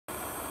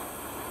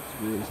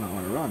really does not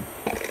want to run.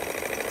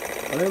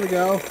 Oh, there we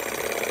go.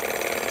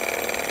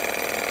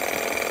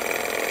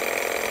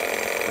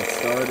 It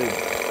started.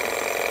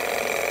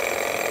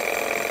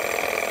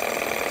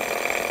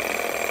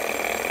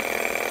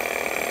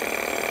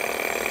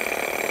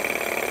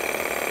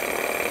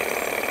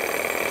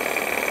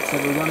 So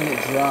we're running it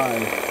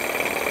dry.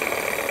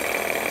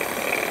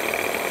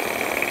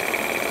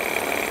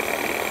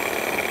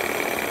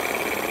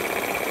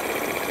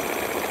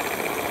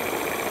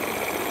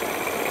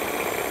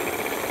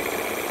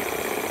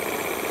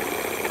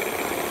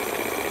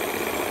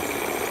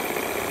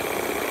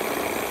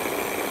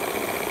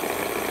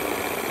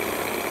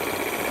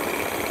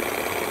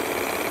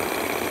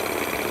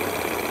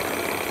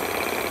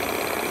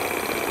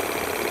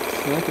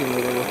 Smoking a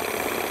little.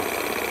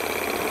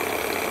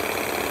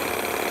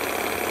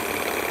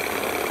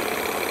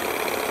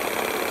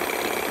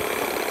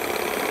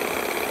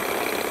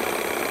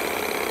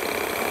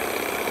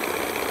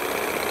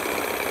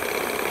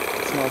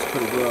 It smells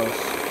pretty gross.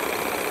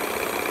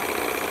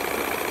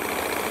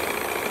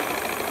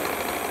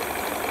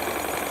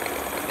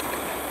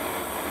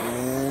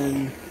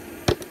 And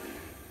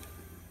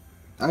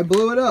I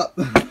blew it up.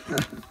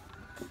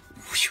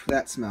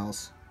 That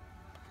smells.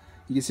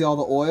 You can see all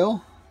the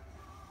oil.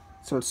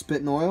 Starts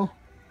spitting oil,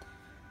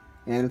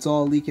 and it's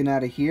all leaking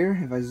out of here.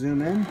 If I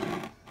zoom in,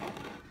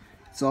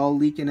 it's all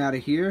leaking out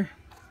of here,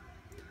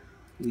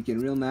 leaking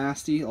real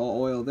nasty. All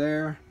oil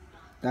there.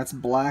 That's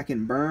black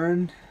and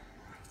burned.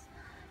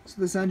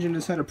 So this engine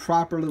just had a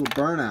proper little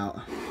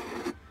burnout,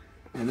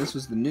 and this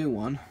was the new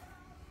one.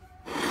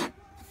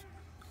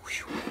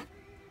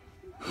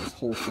 This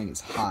whole thing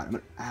is hot.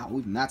 Ow,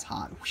 even that's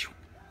hot.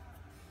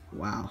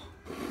 Wow,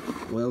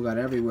 oil got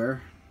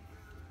everywhere.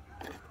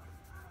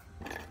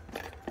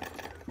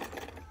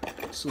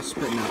 Still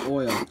spitting out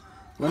oil.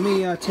 Let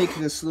me take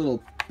this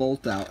little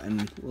bolt out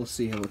and we'll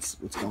see what's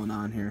going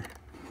on here.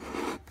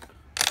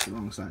 It's the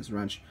wrong size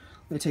wrench.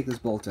 Let me take this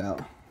bolt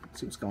out.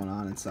 See what's going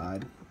on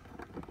inside.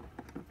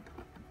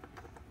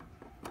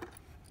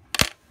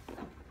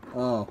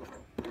 Oh,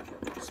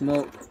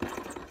 smoke,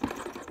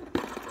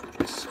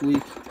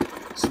 squeak.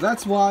 So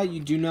that's why you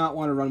do not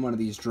want to run one of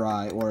these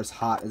dry or as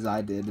hot as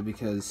I did,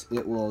 because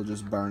it will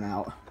just burn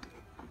out.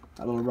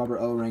 That little rubber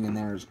O-ring in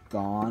there is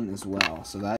gone as well. So that